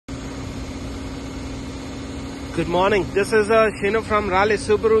Good morning. This is Sheenu from Raleigh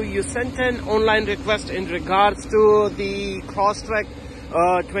Subaru. You sent an online request in regards to the Crosstrek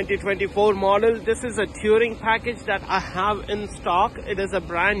 2024 model. This is a touring package that I have in stock. It is a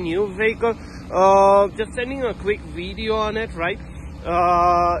brand new vehicle. Just sending a quick video on it, right?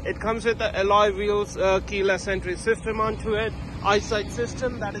 It comes with the alloy wheels, keyless entry system onto it, eyesight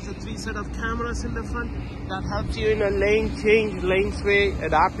system. That is a 3 set of cameras in the front that helps you in a lane change, lane sway,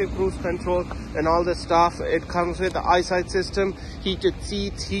 adaptive cruise control and all this stuff. It comes with the eyesight system, heated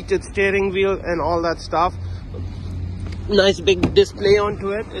seats, heated steering wheel and all that stuff. Nice big display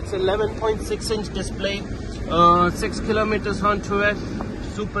onto it. It's 11.6 inch display, 6 kilometers onto it,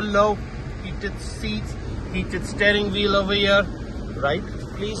 super low, heated seats, heated steering wheel over here, right?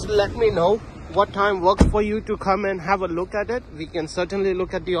 Please let me know what time works for you to come and have a look at it. We can certainly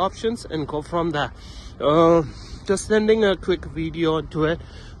look at the options and go from there. Just sending a quick video to it,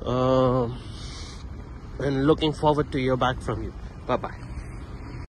 and looking forward to hear back from you. Bye bye.